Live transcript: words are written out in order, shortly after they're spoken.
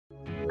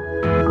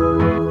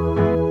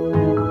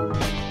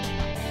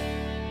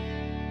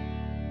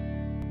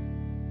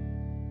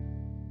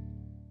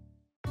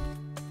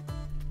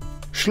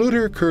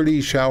Schluter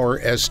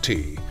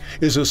KERDI-SHOWER-ST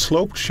is a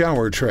sloped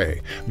shower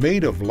tray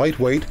made of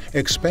lightweight,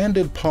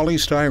 expanded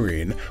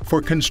polystyrene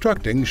for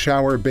constructing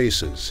shower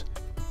bases.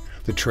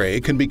 The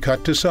tray can be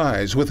cut to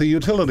size with a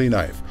utility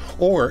knife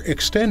or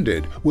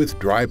extended with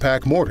dry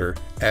pack mortar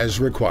as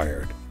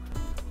required.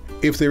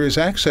 If there is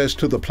access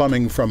to the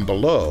plumbing from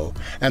below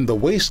and the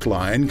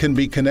waistline can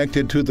be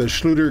connected to the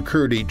Schluter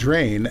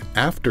KERDI-DRAIN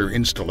after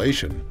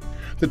installation,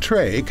 the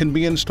tray can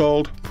be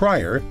installed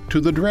prior to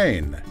the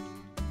drain.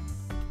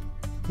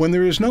 When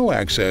there is no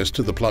access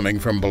to the plumbing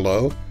from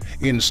below,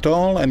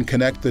 install and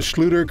connect the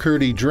Schluter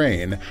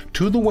KERDI-DRAIN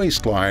to the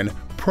waistline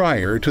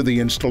prior to the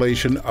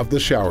installation of the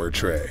shower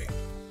tray.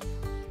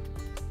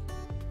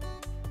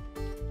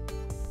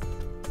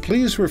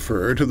 Please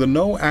refer to the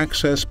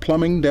no-access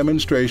plumbing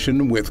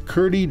demonstration with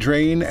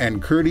KERDI-DRAIN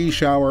and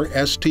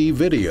KERDI-SHOWER-ST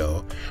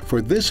video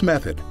for this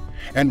method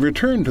and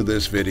return to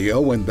this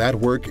video when that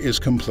work is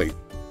complete.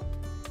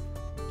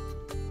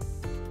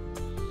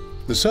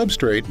 The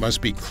substrate must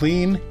be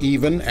clean,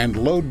 even, and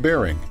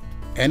load-bearing.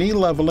 Any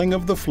leveling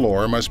of the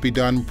floor must be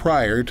done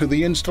prior to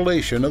the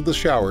installation of the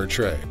shower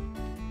tray.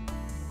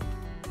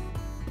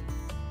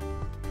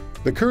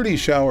 The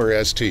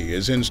KERDI-SHOWER-ST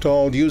is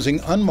installed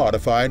using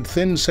unmodified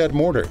thin-set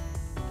mortar.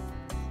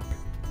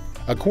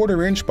 A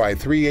 1/4 inch by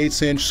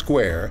 3/8 inch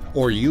square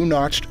or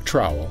U-notched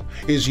trowel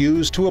is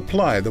used to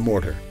apply the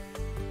mortar.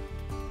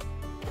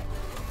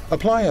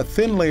 Apply a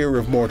thin layer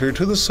of mortar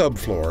to the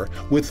subfloor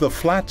with the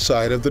flat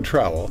side of the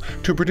trowel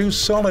to produce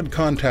solid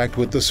contact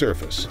with the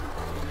surface,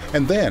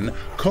 and then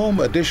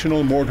comb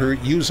additional mortar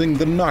using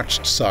the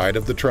notched side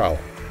of the trowel.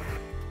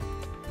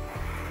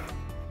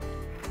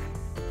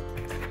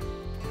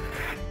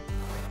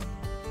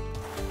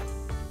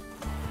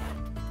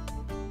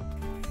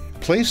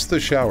 Place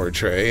the shower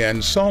tray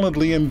and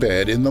solidly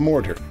embed in the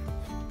mortar.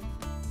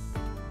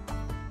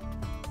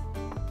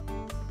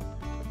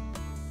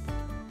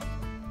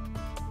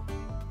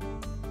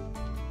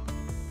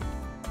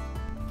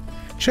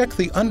 Check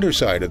the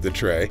underside of the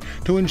tray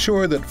to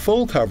ensure that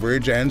full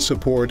coverage and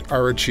support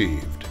are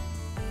achieved.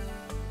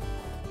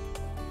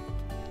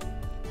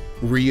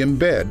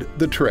 Re-embed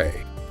the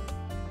tray.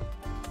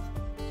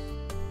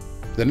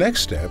 The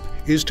next step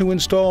is to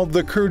install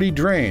the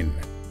KERDI-DRAIN.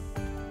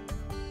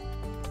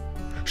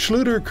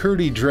 Schluter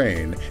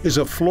KERDI-DRAIN is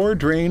a floor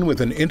drain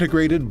with an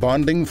integrated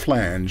bonding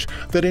flange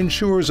that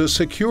ensures a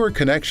secure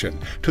connection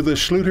to the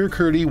Schluter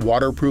KERDI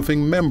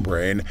waterproofing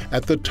membrane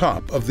at the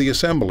top of the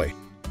assembly.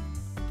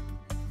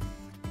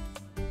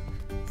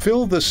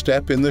 Fill the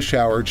step in the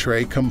shower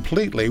tray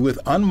completely with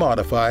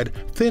unmodified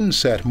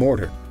thin-set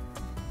mortar.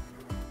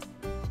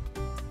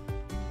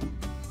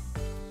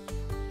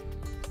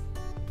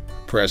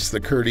 Press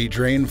the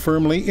KERDI-DRAIN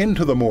firmly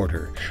into the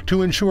mortar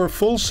to ensure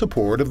full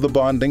support of the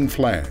bonding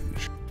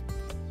flange.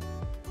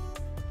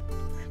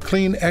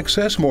 Clean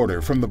excess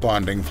mortar from the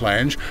bonding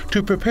flange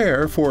to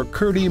prepare for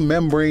KERDI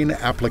membrane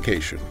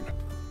application.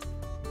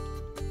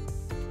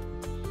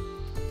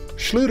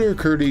 Schluter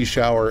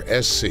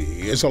KERDI-SHOWER-ST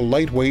is a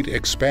lightweight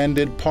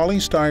expanded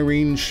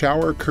polystyrene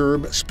shower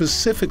curb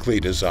specifically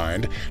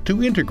designed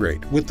to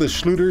integrate with the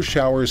Schluter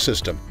shower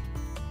system.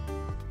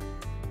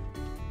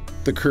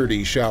 The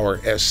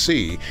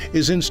KERDI-SHOWER-ST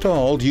is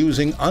installed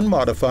using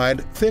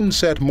unmodified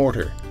thin-set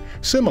mortar,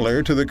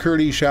 similar to the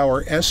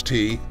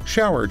KERDI-SHOWER-ST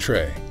shower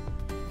tray.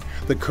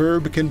 The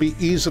curb can be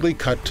easily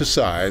cut to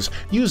size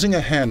using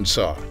a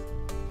handsaw.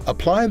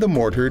 Apply the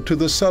mortar to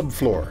the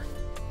subfloor,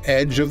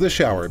 edge of the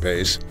shower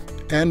base,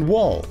 and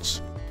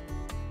walls.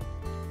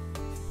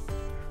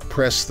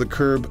 Press the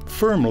curb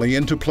firmly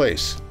into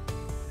place.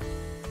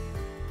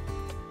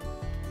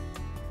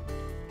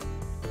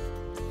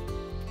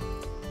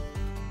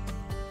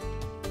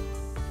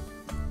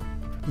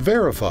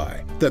 Verify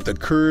that the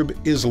curb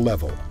is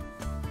level.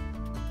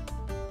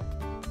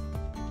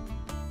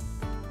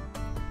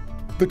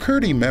 The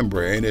KERDI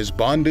membrane is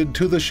bonded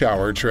to the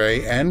shower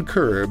tray and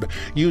curb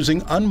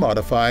using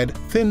unmodified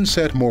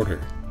thin-set mortar.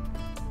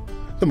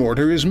 The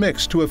mortar is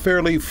mixed to a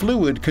fairly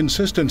fluid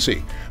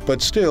consistency,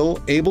 but still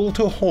able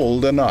to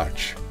hold a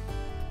notch.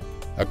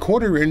 A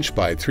 1/4 inch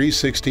by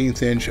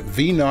 3/16 inch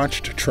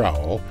V-notched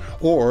trowel,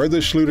 or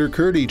the Schluter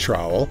KERDI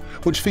trowel,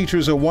 which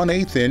features a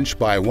 1/8 inch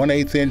by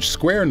 1/8 inch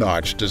square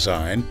notch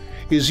design,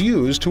 is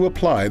used to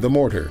apply the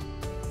mortar.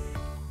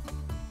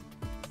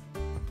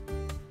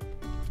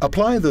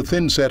 Apply the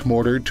thin-set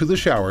mortar to the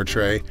shower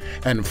tray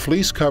and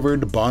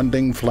fleece-covered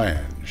bonding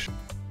flange.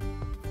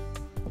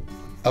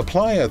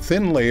 Apply a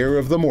thin layer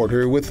of the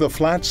mortar with the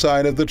flat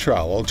side of the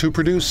trowel to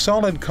produce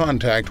solid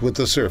contact with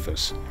the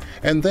surface,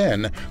 and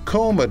then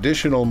comb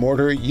additional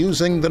mortar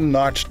using the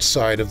notched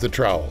side of the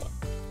trowel.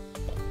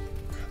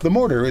 The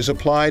mortar is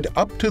applied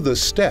up to the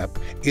step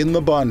in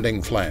the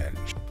bonding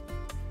flange.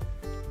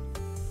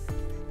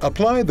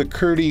 Apply the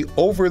KERDI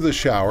over the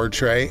shower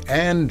tray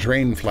and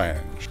drain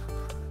flange.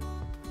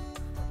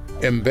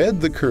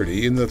 Embed the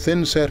KERDI in the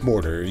thin-set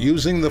mortar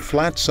using the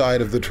flat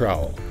side of the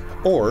trowel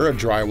or a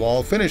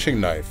drywall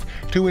finishing knife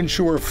to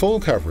ensure full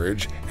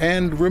coverage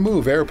and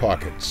remove air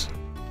pockets.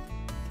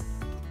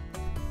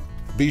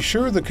 Be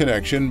sure the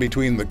connection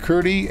between the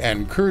KERDI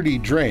and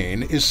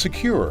KERDI-DRAIN is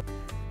secure.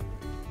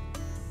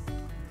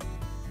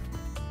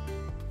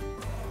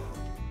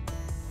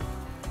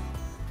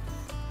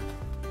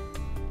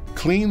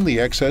 Clean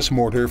the excess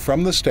mortar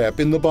from the step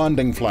in the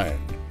bonding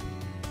flange.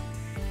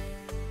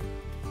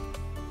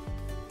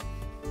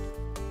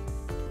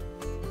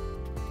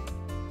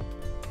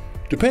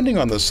 Depending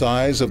on the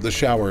size of the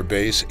shower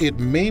base, it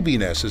may be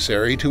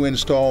necessary to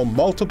install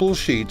multiple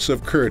sheets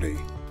of KERDI.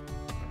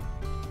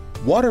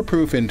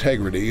 Waterproof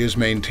integrity is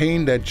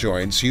maintained at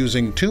joints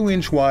using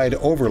 2-inch wide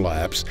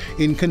overlaps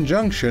in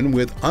conjunction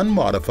with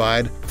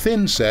unmodified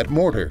thin-set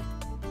mortar.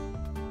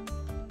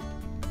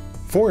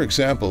 For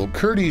example,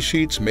 KERDI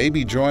sheets may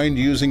be joined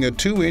using a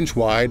 2-inch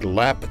wide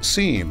lap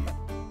seam.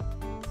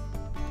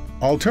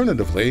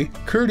 Alternatively,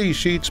 KERDI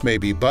sheets may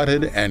be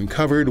butted and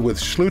covered with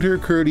Schluter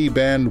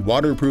KERDI-Band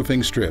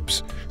waterproofing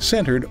strips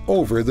centered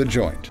over the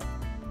joint.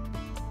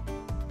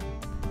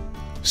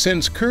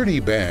 Since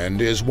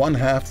KERDI-Band is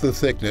 1/2 the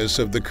thickness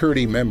of the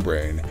KERDI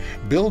membrane,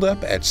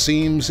 buildup at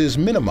seams is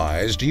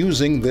minimized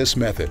using this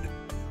method.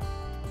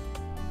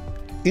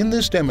 In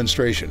this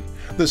demonstration,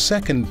 the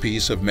second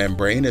piece of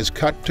membrane is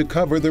cut to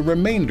cover the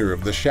remainder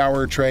of the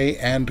shower tray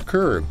and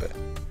curb.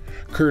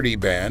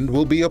 KERDI-Band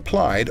will be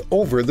applied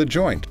over the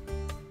joint.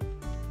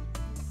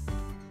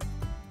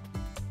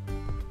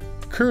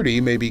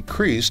 KERDI may be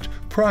creased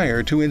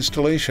prior to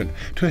installation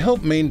to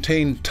help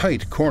maintain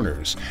tight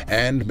corners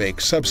and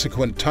make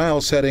subsequent tile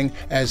setting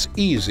as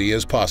easy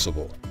as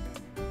possible.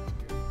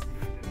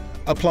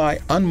 Apply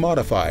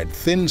unmodified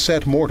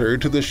thin-set mortar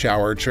to the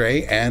shower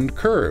tray and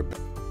curb.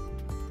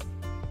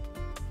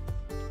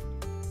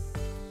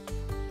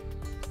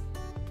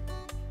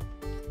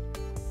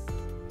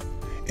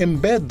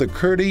 Embed the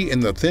KERDI in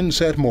the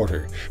thin-set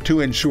mortar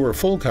to ensure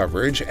full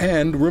coverage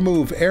and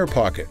remove air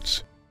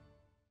pockets.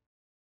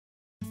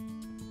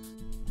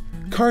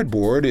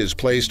 Cardboard is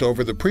placed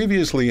over the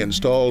previously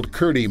installed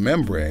KERDI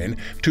membrane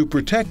to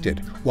protect it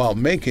while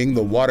making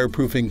the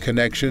waterproofing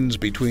connections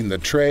between the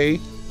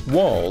tray,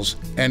 walls,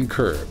 and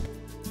curb.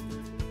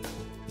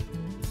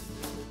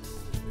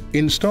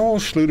 Install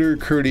Schluter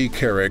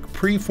KERDI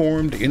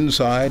preformed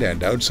inside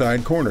and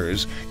outside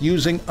corners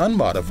using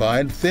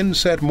unmodified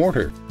thin-set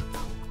mortar.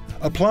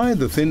 Apply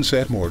the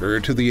thin-set mortar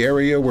to the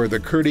area where the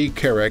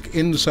KERDI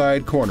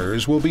inside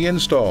corners will be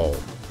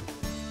installed.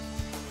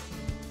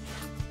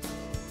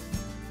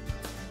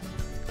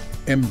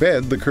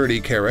 Embed the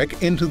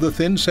KERDI into the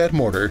thin-set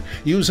mortar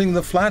using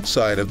the flat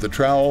side of the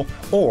trowel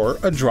or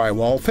a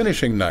drywall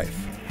finishing knife.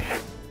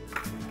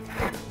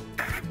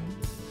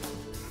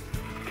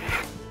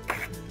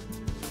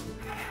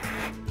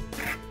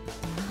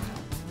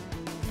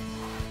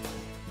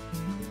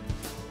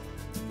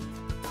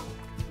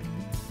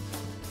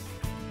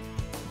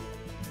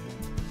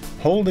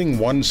 Holding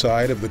one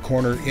side of the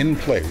corner in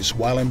place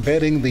while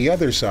embedding the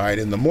other side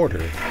in the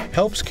mortar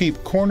helps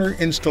keep corner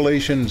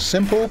installation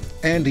simple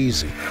and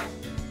easy.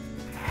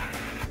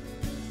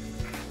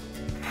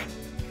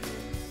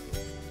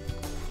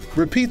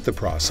 Repeat the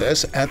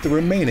process at the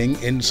remaining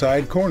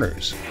inside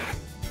corners.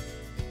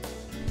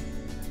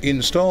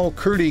 Install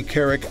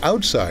KERDI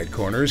outside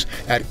corners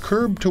at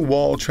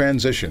curb-to-wall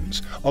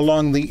transitions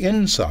along the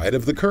inside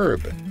of the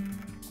curb.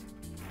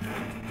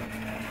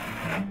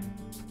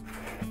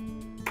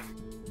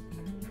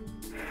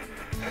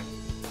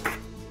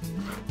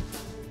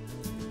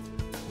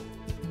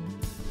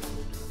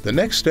 The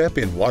next step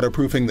in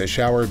waterproofing the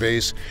shower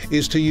base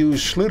is to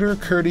use Schluter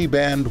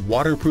KERDI-Band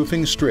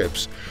waterproofing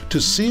strips to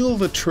seal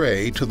the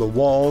tray to the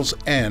walls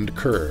and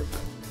curb.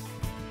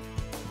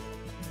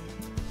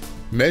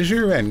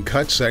 Measure and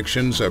cut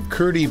sections of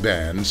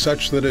KERDI-Band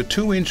such that a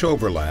 2-inch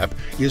overlap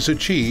is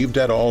achieved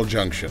at all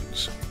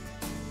junctions.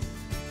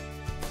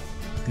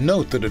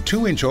 Note that a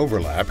 2-inch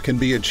overlap can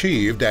be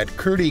achieved at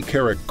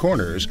KERDI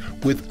corners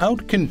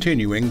without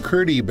continuing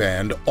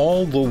KERDI-Band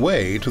all the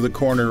way to the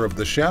corner of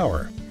the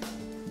shower.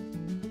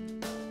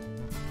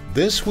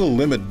 This will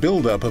limit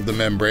buildup of the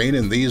membrane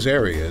in these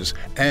areas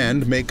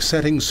and make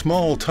setting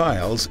small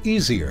tiles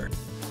easier.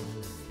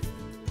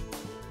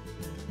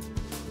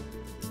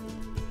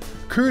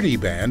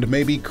 KERDI-Band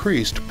may be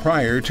creased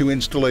prior to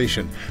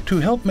installation to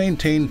help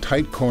maintain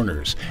tight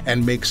corners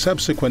and make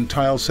subsequent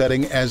tile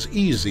setting as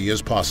easy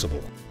as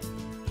possible.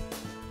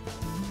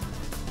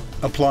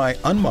 Apply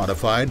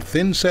unmodified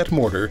thin-set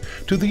mortar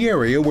to the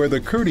area where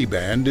the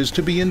KERDI-Band is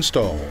to be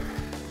installed.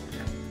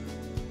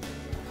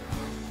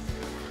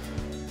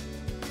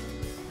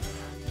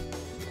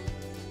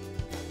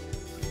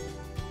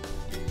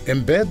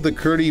 Embed the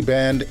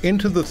KERDI-Band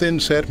into the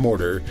thin-set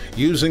mortar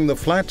using the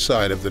flat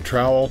side of the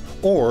trowel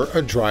or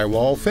a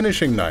drywall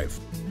finishing knife.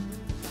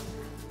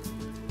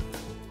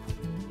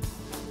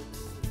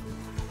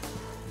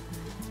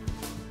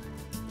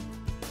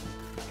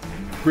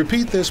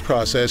 Repeat this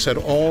process at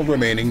all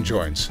remaining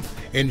joints,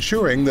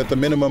 ensuring that the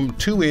minimum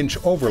 2-inch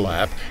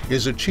overlap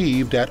is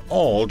achieved at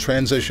all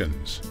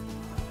transitions.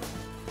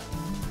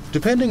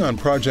 Depending on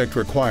project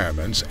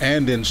requirements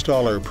and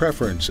installer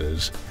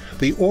preferences,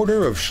 the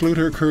order of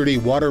Schluter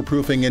KERDI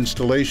waterproofing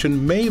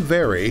installation may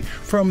vary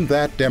from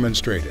that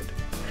demonstrated,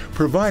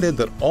 provided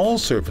that all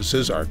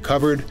surfaces are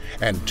covered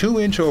and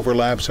 2-inch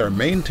overlaps are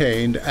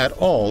maintained at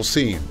all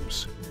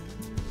seams.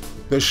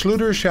 The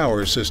Schluter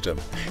shower system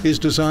is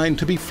designed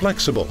to be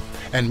flexible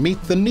and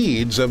meet the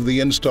needs of the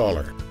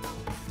installer.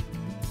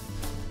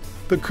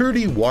 The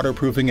KERDI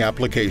waterproofing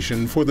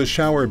application for the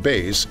shower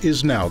base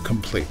is now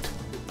complete.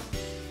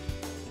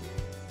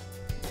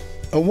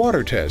 A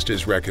water test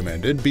is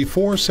recommended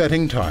before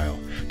setting tile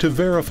to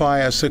verify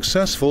a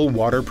successful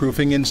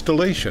waterproofing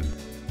installation.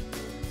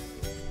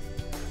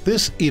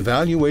 This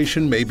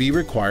evaluation may be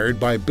required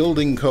by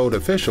building code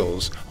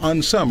officials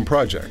on some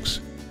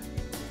projects.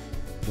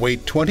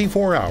 Wait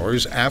 24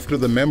 hours after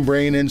the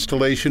membrane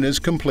installation is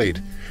complete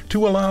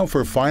to allow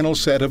for final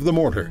set of the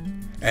mortar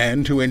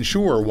and to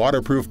ensure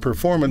waterproof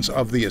performance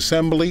of the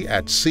assembly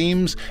at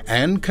seams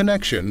and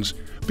connections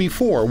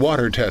before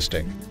water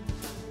testing.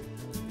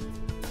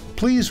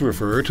 Please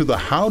refer to the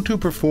How to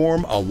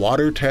Perform a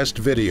Water Test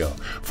video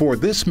for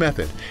this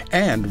method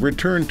and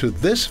return to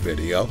this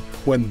video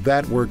when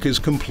that work is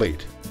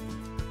complete.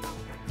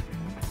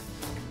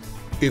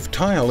 If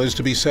tile is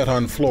to be set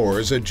on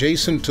floors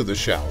adjacent to the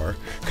shower,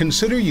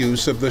 consider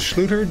use of the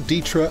Schluter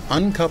DRAIN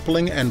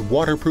uncoupling and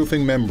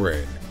waterproofing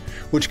membrane,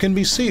 which can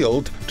be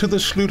sealed to the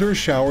Schluter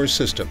shower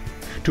system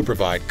to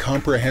provide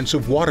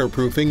comprehensive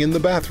waterproofing in the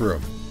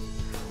bathroom.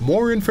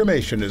 More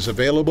information is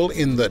available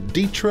in the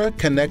DRAIN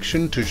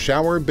Connection to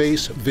Shower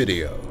Base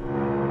video.